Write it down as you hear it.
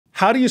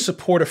How do you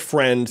support a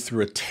friend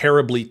through a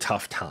terribly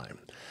tough time?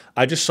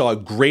 I just saw a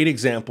great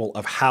example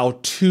of how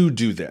to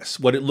do this,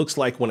 what it looks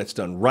like when it's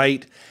done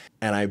right,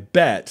 and I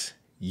bet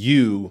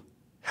you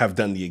have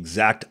done the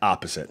exact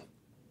opposite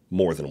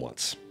more than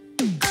once.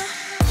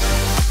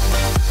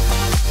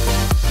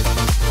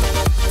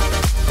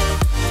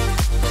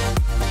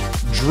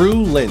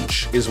 Drew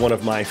Lynch is one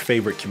of my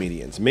favorite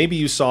comedians. Maybe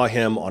you saw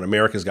him on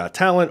America's Got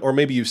Talent, or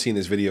maybe you've seen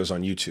his videos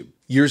on YouTube.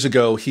 Years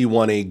ago, he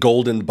won a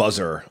golden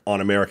buzzer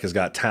on America's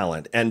Got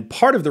Talent, and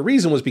part of the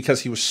reason was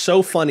because he was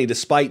so funny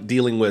despite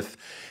dealing with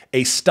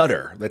a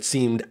stutter that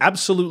seemed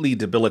absolutely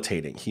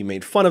debilitating. He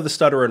made fun of the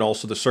stutter and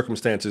also the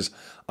circumstances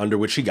under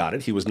which he got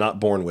it. He was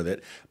not born with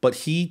it, but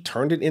he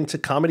turned it into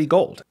comedy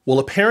gold. Well,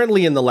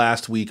 apparently in the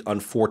last week,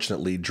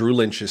 unfortunately, Drew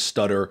Lynch's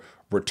stutter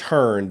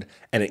returned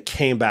and it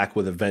came back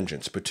with a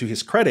vengeance. But to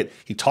his credit,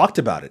 he talked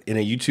about it in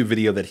a YouTube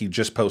video that he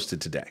just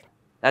posted today.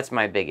 That's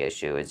my big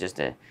issue, is just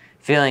a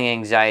feeling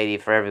anxiety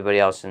for everybody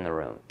else in the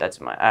room. That's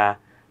my,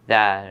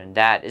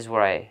 that is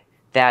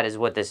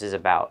what this is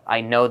about. I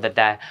know that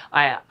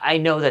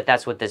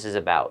that's what this is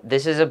about.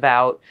 This is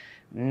about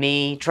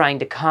me trying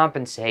to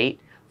compensate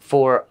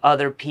for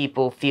other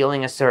people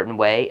feeling a certain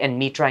way and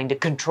me trying to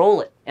control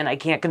it, and I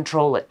can't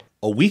control it.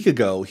 A week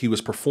ago, he was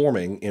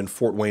performing in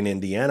Fort Wayne,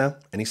 Indiana,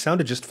 and he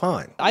sounded just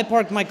fine. I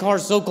parked my car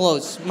so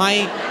close.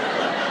 My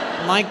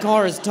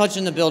car is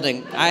touching the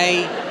building.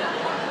 I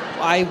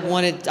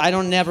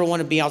don't never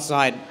want to be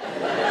outside.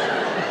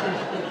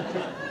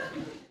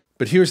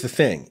 But here's the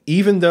thing.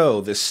 Even though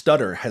this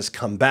stutter has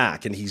come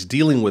back and he's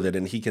dealing with it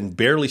and he can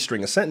barely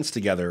string a sentence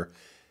together,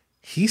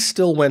 he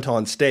still went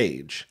on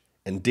stage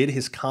and did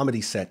his comedy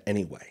set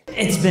anyway.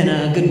 It's been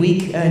a good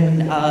week,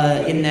 and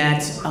in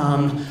that,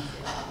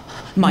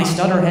 my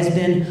stutter has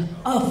been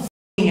a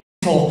f***ing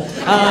asshole.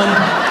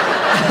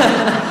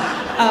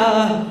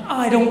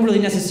 I don't really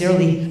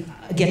necessarily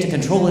get to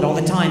control it all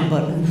the time,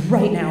 but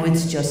right now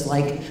it's just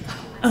like,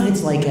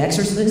 it's like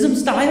exorcism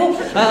style.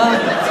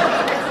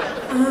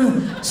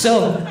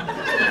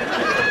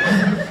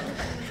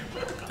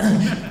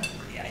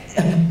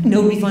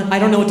 No refund. I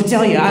don't know what to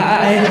tell you.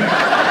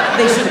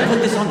 They should have put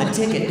this on the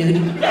ticket,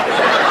 dude.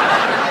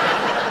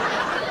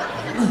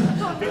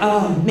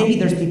 Maybe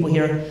there's people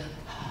here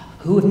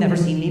who have never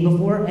seen me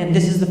before, and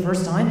this is the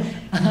first time.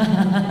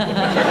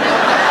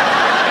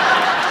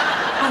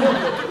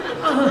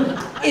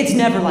 It's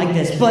never like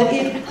this, but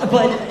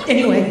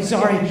anyway,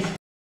 sorry.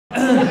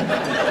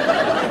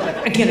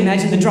 I can't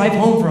imagine the drive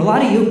home for a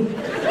lot of you.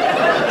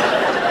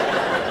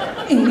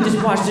 And we just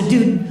watched a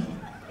dude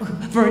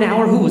for an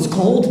hour who was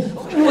cold.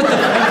 What the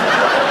fuck?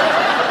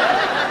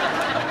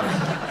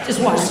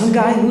 Just watched some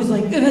guy who's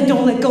like,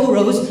 don't let go,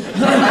 Rose.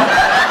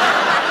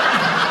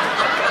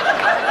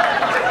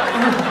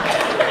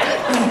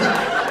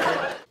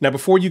 Now,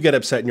 before you get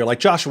upset and you're like,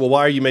 Joshua,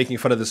 why are you making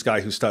fun of this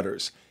guy who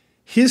stutters?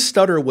 His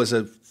stutter was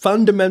a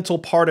fundamental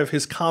part of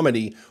his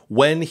comedy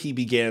when he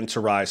began to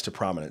rise to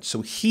prominence.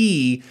 So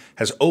he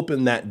has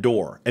opened that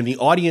door, and the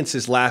audience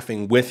is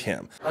laughing with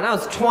him. When I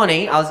was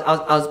 20, I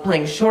was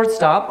playing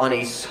shortstop on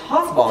a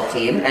softball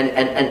team,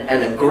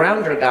 and a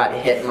grounder got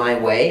hit my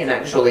way and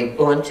actually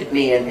blunted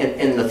me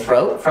in the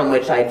throat, from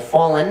which I'd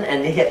fallen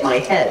and hit my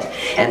head.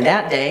 And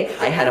that day,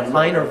 I had a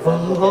minor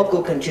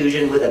vocal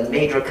contusion with a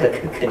major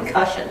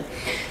concussion.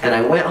 And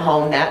I went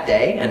home that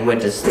day and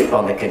went to sleep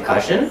on the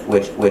concussion,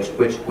 which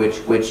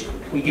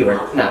you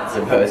are not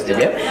supposed to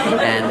do.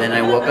 And then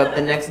I woke up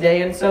the next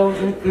day, and so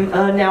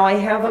now I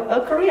have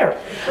a career.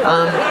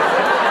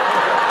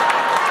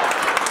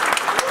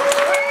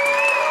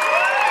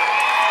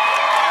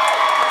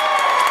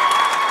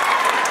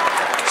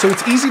 So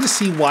it's easy to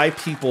see why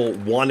people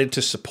wanted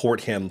to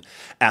support him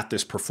at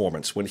this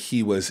performance when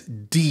he was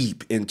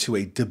deep into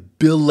a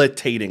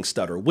debilitating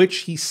stutter, which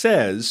he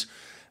says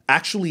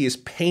actually is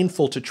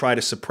painful to try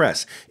to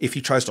suppress. If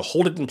he tries to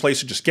hold it in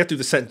place or just get through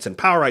the sentence and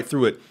power right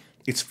through it,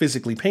 it's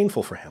physically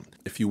painful for him.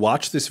 If you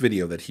watch this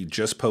video that he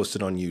just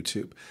posted on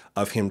YouTube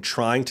of him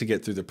trying to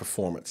get through the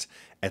performance,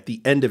 at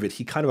the end of it,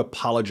 he kind of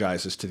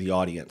apologizes to the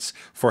audience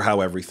for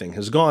how everything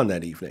has gone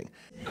that evening.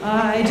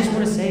 I just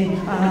want to say,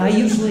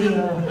 usually,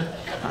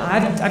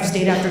 I've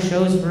stayed after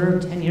shows for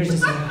 10 years to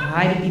say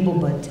hi to people,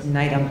 but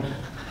tonight I'm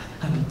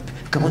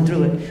going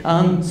through it.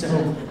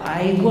 So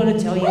I want to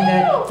tell you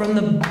that from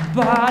the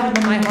bottom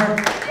of my heart,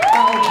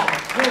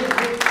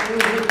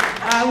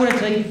 I want to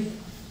tell you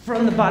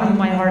from the bottom of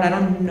my heart, I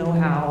don't know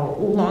how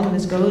long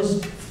this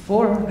goes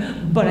for,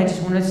 but I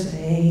just want to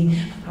say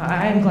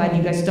I'm glad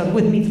you guys stuck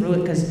with me through it,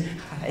 because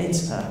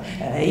it's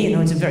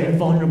it's a very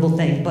vulnerable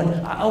thing. But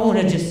I want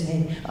to just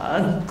say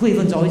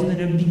Cleveland's always been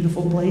a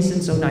beautiful place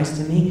and so nice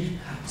to me.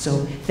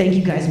 So thank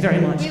you guys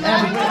very much.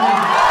 Have a great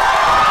night.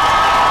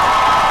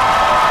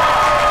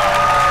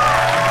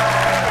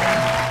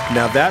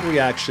 Now that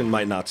reaction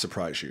might not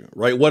surprise you,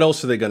 right? What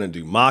else are they going to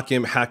do? Mock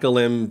him, heckle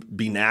him,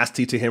 be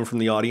nasty to him from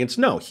the audience?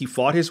 No, he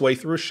fought his way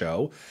through a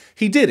show.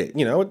 He did it.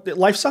 You know,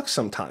 life sucks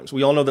sometimes.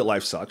 We all know that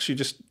life sucks. You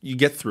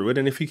get through it.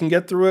 And if you can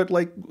get through it,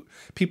 like,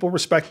 people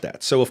respect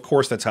that. So of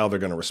course that's how they're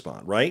going to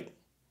respond, right?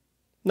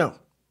 No,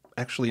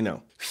 Actually,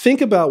 no. Think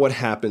about what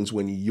happens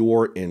when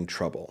you're in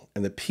trouble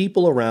and the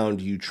people around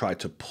you try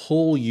to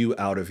pull you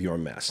out of your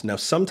mess. Now,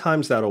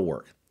 sometimes that'll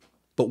work,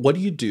 but what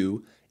do you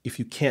do if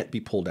you can't be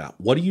pulled out?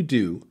 What do you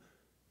do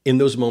in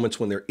those moments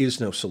when there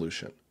is no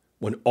solution?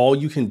 When all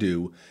you can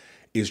do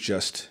is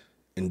just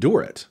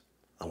endure it?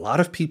 A lot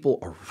of people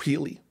are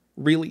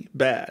really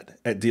bad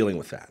at dealing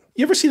with that.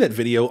 You ever see that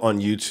video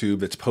on YouTube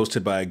that's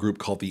posted by a group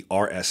called the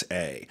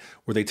RSA,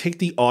 where they take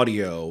the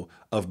audio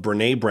of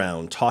Brené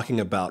Brown talking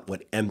about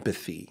what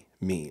empathy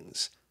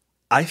means?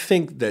 I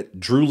think that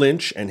Drew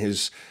Lynch and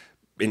his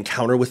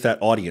encounter with that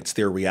audience,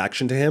 their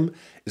reaction to him,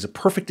 is a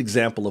perfect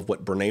example of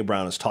what Brené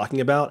Brown is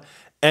talking about.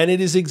 And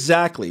it is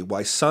exactly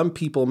why some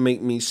people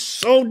make me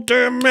so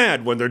damn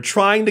mad when they're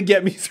trying to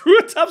get me through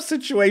a tough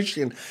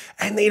situation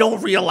and they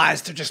don't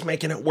realize they're just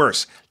making it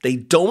worse. They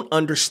don't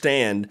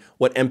understand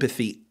what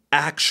empathy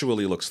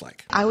actually looks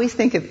like. I always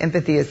think of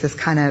empathy as this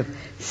kind of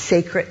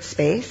sacred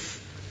space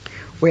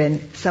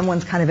when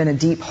someone's kind of in a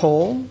deep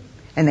hole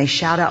and they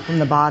shout out from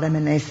the bottom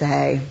and they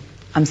say,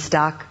 I'm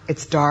stuck,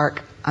 it's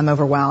dark, I'm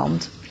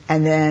overwhelmed.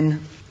 And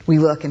then we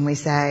look and we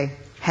say,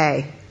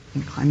 hey,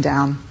 you can climb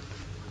down.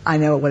 I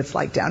know what it's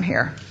like down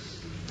here,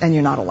 and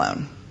you're not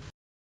alone.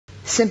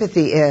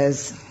 Sympathy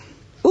is,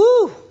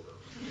 ooh,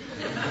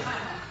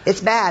 it's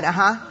bad,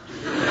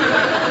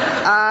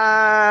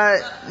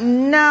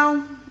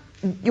 no,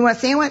 you want a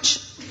sandwich?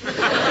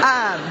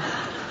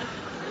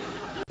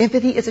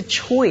 Empathy is a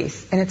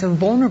choice, and it's a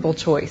vulnerable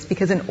choice,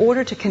 because in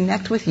order to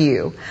connect with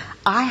you,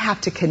 I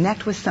have to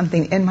connect with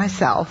something in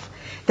myself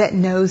that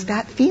knows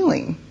that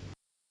feeling.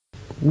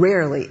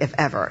 Rarely, if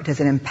ever, does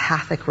an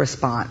empathic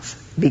response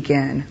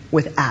begin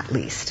with at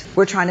least.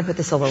 We're trying to put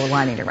the silver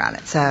lining around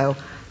it. So,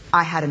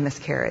 I had a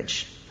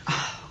miscarriage.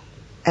 Oh,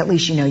 at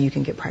least you know you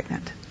can get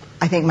pregnant.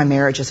 I think my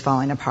marriage is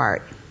falling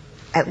apart.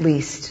 At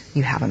least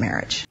you have a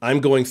marriage. I'm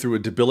going through a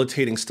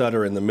debilitating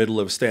stutter in the middle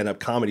of a stand-up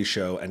comedy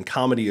show, and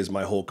comedy is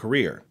my whole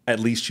career.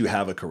 At least you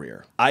have a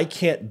career. I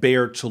can't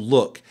bear to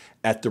look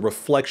at the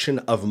reflection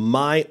of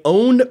my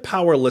own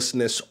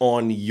powerlessness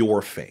on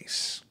your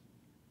face.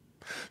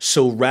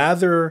 So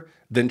rather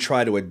than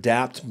try to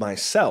adapt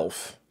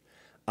myself,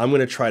 I'm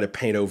going to try to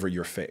paint over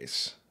your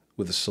face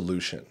with a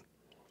solution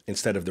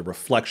instead of the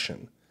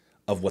reflection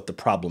of what the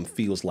problem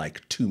feels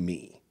like to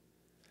me.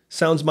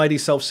 Sounds mighty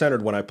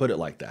self-centered when I put it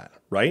like that,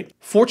 right?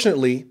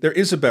 Fortunately, there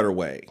is a better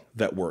way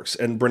that works,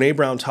 and Brené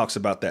Brown talks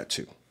about that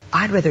too.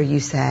 I'd rather you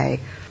say,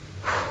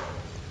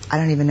 I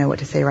don't even know what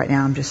to say right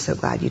now, I'm just so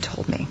glad you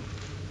told me.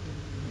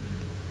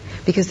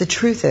 Because the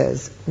truth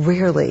is,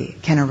 rarely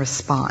can a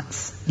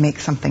response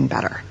make something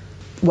better.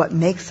 What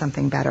makes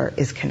something better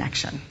is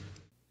connection.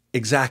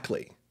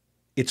 Exactly.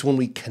 It's when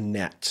we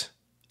connect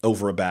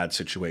over a bad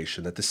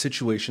situation that the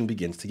situation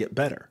begins to get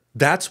better.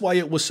 That's why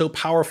it was so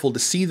powerful to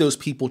see those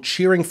people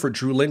cheering for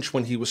Drew Lynch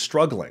when he was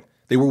struggling.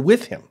 They were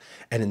with him.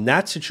 And in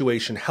that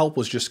situation, help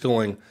was just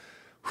going,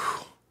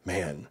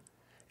 man,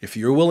 if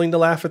you're willing to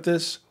laugh at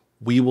this,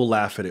 we will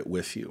laugh at it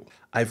with you.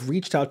 I've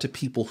reached out to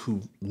people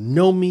who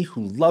know me,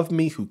 who love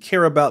me, who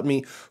care about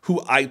me,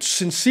 who I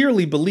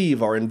sincerely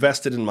believe are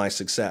invested in my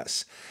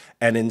success.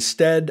 And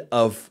instead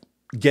of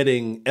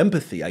getting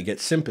empathy, I get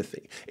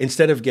sympathy.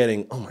 Instead of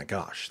getting, oh my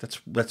gosh,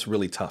 that's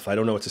really tough. I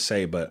don't know what to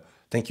say, but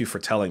thank you for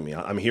telling me.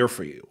 I'm here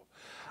for you.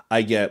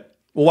 I get,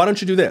 well, why don't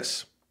you do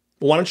this?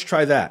 Well, why don't you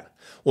try that?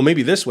 Well,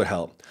 maybe this would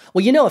help.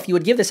 Well, you know, if you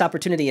would give this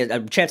opportunity a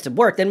chance to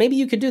work, then maybe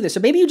you could do this.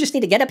 So maybe you just need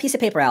to get a piece of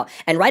paper out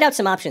and write out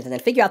some options and then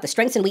figure out the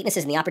strengths and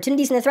weaknesses and the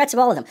opportunities and the threats of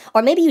all of them.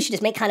 Or maybe you should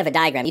just make kind of a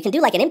diagram. You can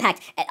do like an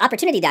impact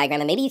opportunity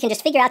diagram, and maybe you can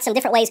just figure out some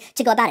different ways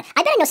to go about it.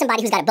 I bet I know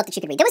somebody who's got a book that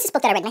you could read. There was this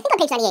book that I read, and I think on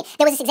page 98,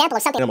 there was this example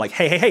of something. And I'm like,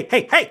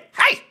 hey.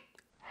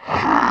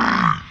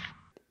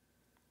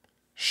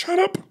 Shut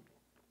up.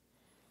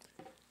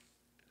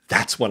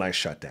 That's when I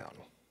shut down.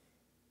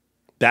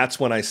 That's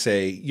when I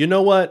say, you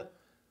know what?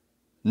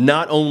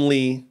 Not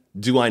only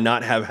do I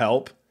not have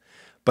help,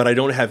 but I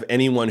don't have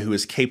anyone who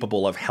is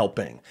capable of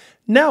helping.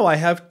 Now I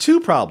have two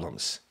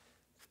problems.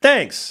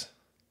 Thanks.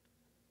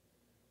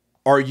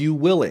 Are you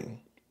willing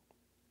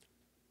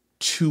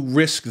to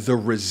risk the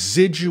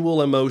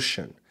residual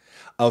emotion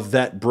of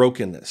that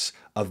brokenness,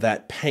 of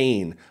that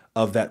pain,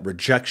 of that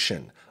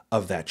rejection,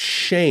 of that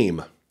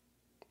shame,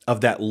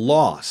 of that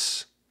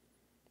loss,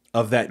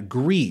 of that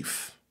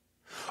grief?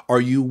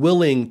 Are you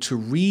willing to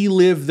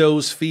relive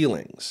those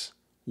feelings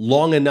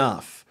long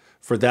enough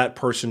for that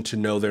person to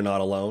know they're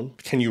not alone?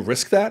 Can you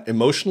risk that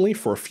emotionally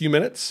for a few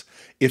minutes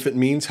if it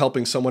means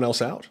helping someone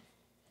else out?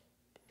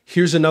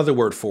 Here's another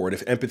word for it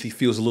if empathy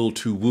feels a little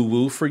too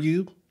woo-woo for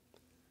you.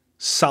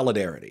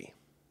 Solidarity.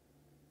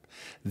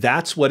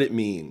 That's what it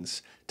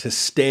means to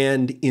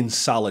stand in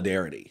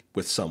solidarity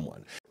with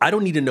someone. I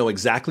don't need to know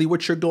exactly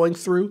what you're going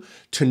through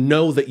to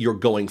know that you're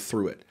going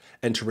through it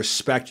and to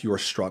respect your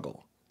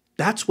struggle.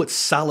 That's what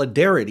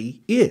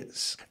solidarity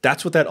is.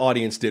 That's what that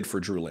audience did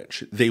for Drew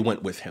Lynch. They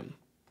went with him.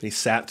 They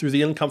sat through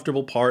the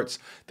uncomfortable parts.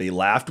 They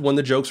laughed when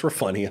the jokes were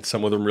funny, and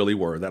some of them really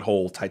were. That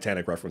whole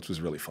Titanic reference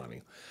was really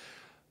funny.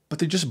 But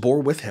they just bore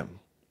with him.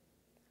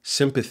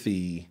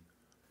 Sympathy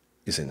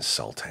is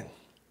insulting.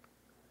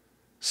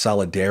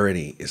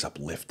 Solidarity is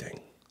uplifting.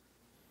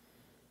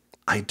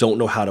 I don't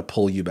know how to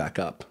pull you back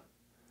up,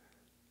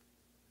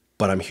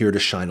 but I'm here to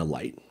shine a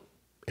light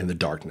in the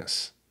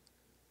darkness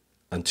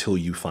until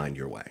you find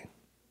your way.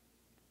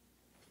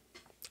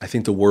 I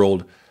think the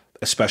world,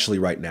 especially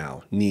right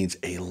now, needs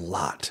a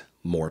lot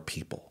more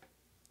people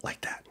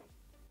like that.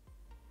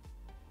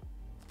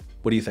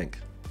 What do you think?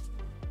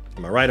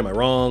 Am I right? Am I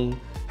wrong?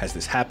 Has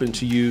this happened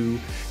to you?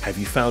 Have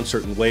you found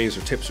certain ways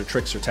or tips or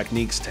tricks or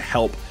techniques to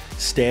help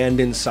stand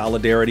in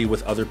solidarity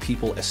with other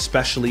people,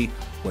 especially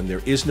when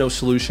there is no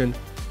solution?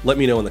 Let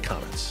me know in the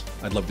comments.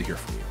 I'd love to hear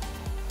from you.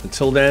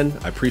 Until then,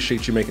 I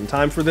appreciate you making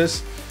time for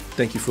this.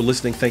 Thank you for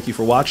listening. Thank you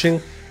for watching.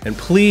 And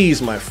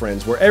please, my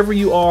friends, wherever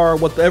you are,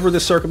 whatever the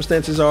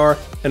circumstances are,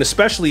 and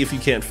especially if you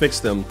can't fix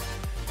them,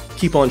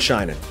 keep on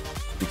shining,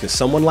 because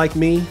someone like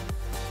me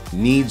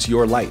needs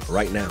your light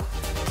right now.